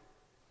everything.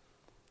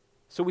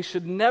 So we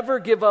should never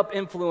give up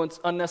influence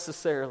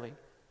unnecessarily,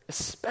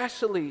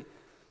 especially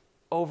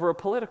over a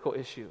political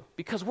issue,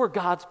 because we're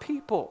God's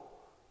people.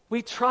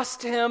 We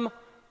trust him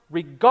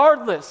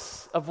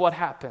regardless of what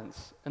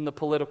happens in the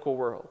political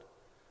world.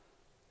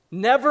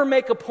 Never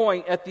make a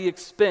point at the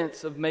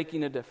expense of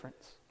making a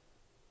difference.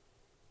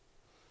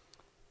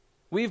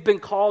 We've been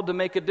called to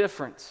make a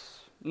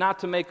difference, not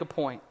to make a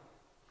point.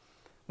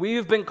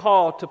 We've been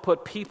called to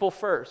put people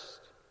first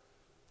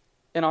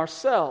and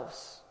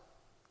ourselves,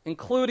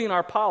 including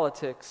our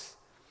politics,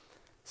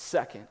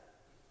 second.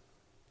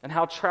 And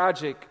how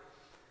tragic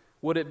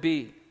would it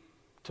be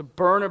to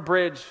burn a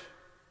bridge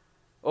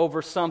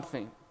over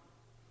something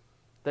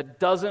that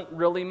doesn't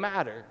really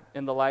matter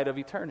in the light of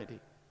eternity?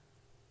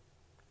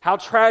 How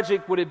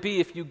tragic would it be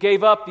if you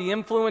gave up the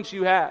influence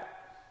you had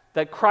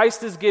that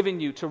Christ has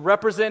given you to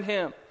represent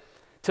him,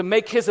 to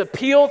make his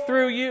appeal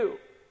through you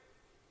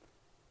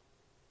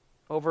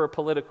over a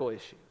political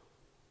issue?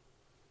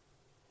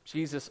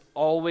 Jesus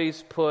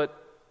always put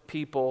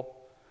people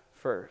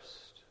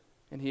first,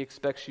 and he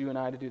expects you and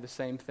I to do the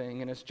same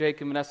thing. And as Jake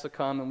and Vanessa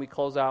come and we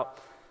close out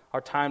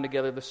our time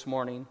together this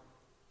morning,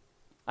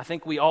 I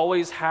think we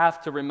always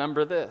have to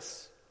remember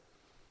this.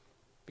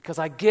 Because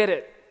I get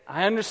it.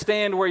 I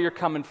understand where you're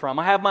coming from.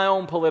 I have my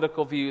own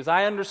political views.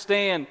 I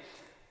understand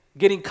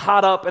getting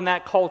caught up in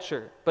that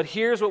culture. But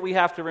here's what we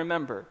have to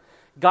remember.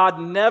 God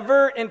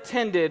never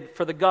intended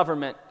for the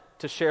government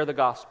to share the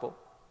gospel.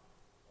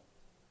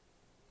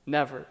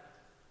 Never.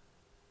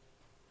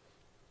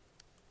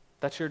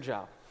 That's your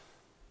job.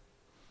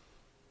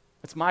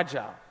 It's my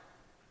job.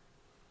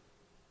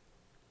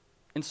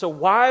 And so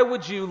why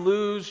would you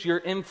lose your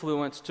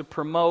influence to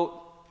promote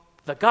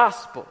the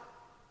gospel?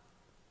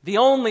 The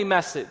only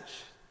message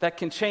that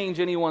can change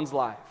anyone's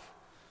life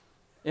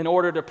in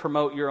order to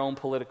promote your own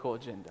political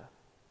agenda.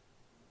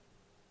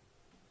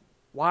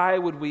 Why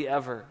would we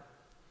ever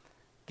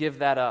give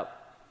that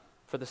up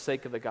for the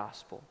sake of the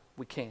gospel?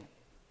 We can't.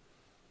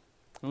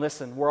 And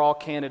listen, we're all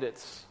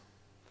candidates.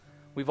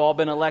 We've all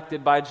been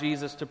elected by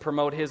Jesus to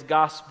promote his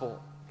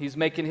gospel. He's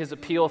making his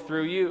appeal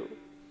through you.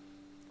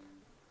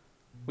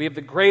 We have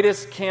the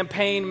greatest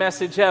campaign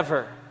message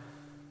ever.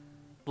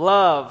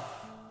 Love,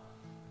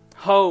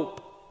 hope,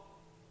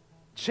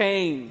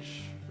 change,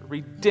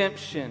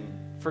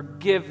 redemption,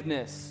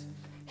 forgiveness,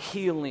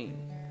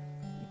 healing,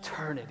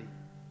 eternity.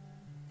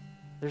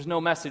 There's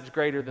no message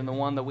greater than the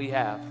one that we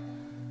have.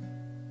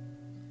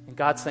 And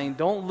God's saying,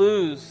 don't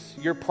lose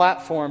your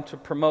platform to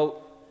promote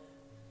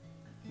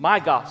my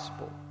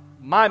gospel,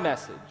 my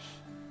message,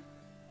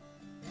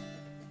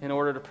 in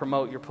order to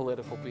promote your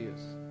political views.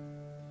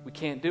 We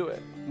can't do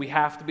it. We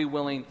have to be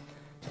willing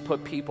to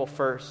put people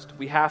first.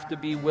 We have to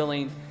be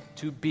willing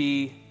to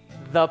be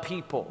the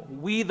people.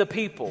 We the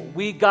people.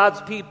 We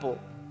God's people.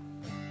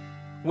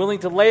 Willing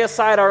to lay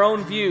aside our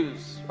own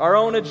views, our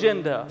own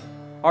agenda,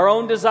 our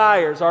own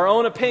desires, our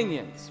own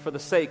opinions for the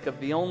sake of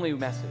the only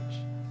message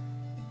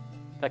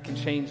that can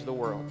change the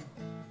world.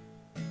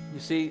 You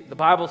see, the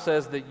Bible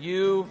says that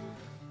you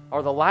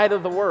are the light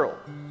of the world.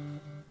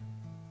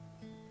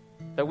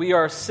 That we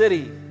are a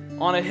city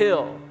on a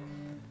hill.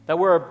 That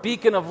we're a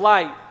beacon of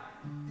light.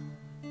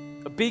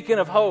 A beacon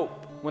of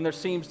hope when there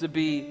seems to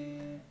be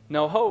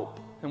no hope.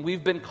 And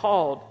we've been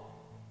called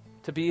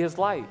to be his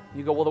light.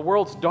 You go, well, the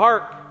world's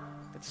dark.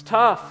 It's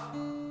tough.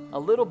 A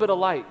little bit of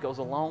light goes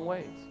a long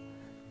ways.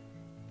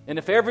 And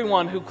if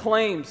everyone who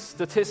claims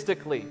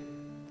statistically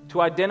to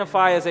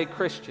identify as a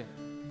Christian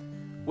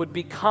would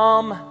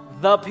become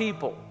the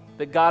people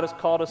that God has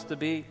called us to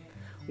be,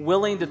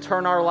 willing to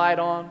turn our light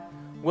on,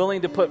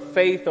 willing to put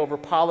faith over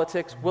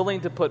politics,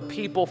 willing to put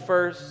people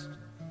first,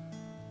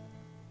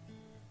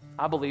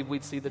 I believe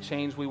we'd see the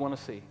change we want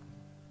to see.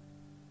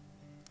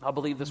 I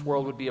believe this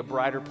world would be a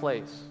brighter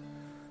place.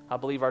 I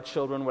believe our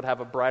children would have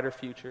a brighter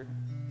future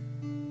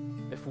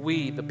if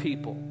we, the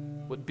people,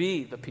 would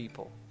be the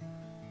people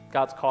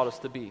God's called us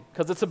to be.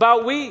 Because it's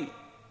about we,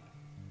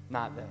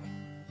 not them.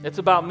 It's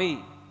about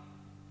me,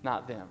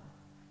 not them.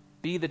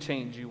 Be the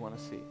change you want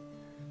to see.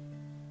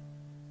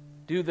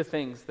 Do the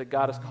things that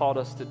God has called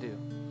us to do.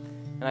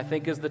 And I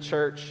think as the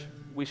church,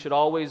 we should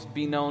always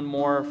be known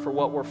more for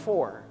what we're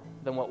for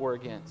than what we're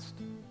against.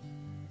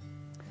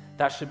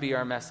 That should be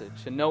our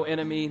message. And no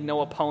enemy,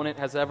 no opponent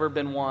has ever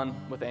been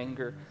won with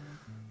anger.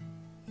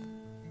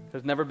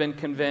 Has never been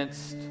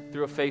convinced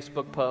through a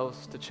Facebook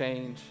post to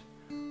change.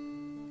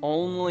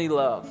 Only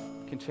love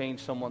can change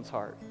someone's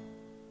heart.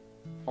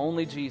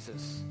 Only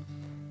Jesus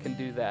can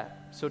do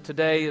that. So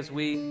today, as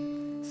we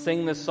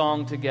sing this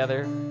song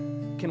together,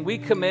 can we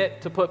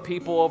commit to put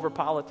people over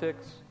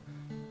politics?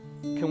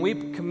 Can we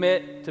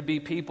commit to be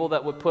people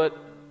that would put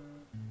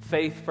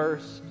faith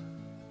first?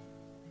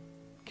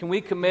 Can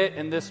we commit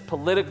in this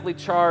politically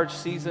charged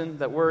season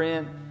that we're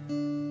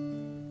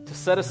in to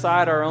set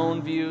aside our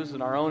own views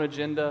and our own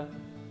agenda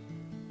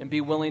and be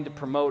willing to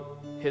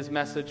promote his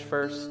message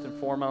first and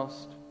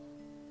foremost?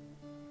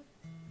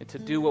 And to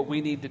do what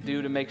we need to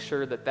do to make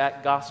sure that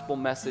that gospel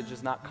message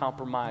is not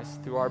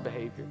compromised through our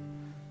behavior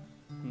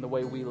and the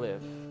way we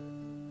live.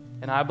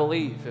 And I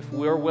believe if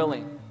we're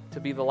willing to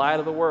be the light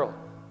of the world,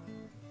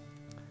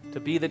 to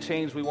be the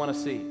change we want to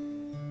see,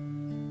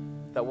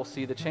 that we'll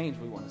see the change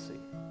we want to see.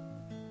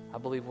 I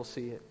believe we'll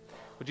see it.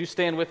 Would you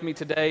stand with me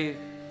today?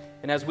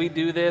 And as we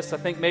do this, I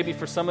think maybe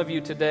for some of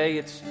you today,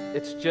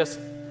 it's just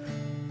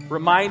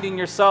reminding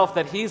yourself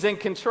that he's in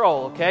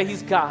control, okay?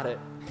 He's got it.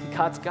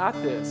 God's got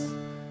this.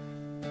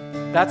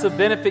 That's a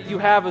benefit you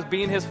have as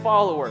being his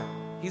follower.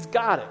 He's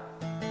got it.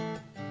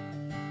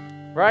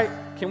 Right?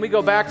 Can we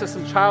go back to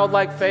some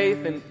childlike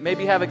faith and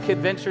maybe have a kid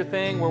venture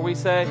thing where we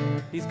say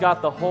he's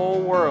got the whole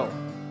world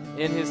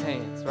in his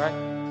hands,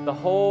 right? The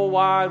whole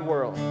wide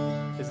world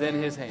is in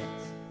his hands.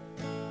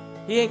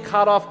 He ain't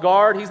caught off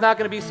guard. He's not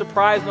going to be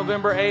surprised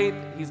November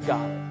 8th. He's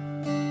got it.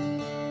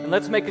 And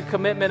let's make a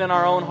commitment in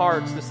our own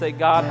hearts to say,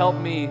 God, help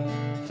me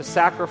to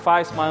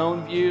sacrifice my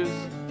own views,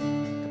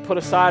 to put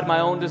aside my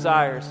own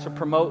desires, to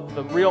promote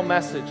the real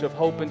message of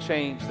hope and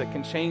change that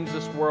can change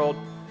this world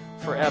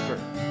forever.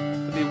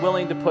 To be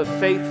willing to put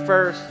faith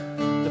first,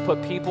 to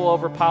put people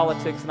over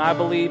politics. And I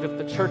believe if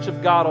the church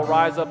of God will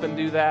rise up and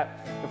do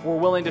that, if we're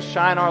willing to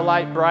shine our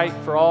light bright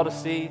for all to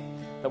see,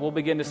 that we'll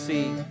begin to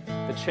see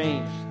the the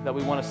change that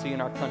we want to see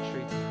in our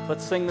country.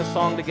 Let's sing this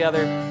song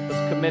together.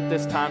 Let's commit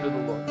this time to the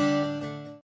Lord.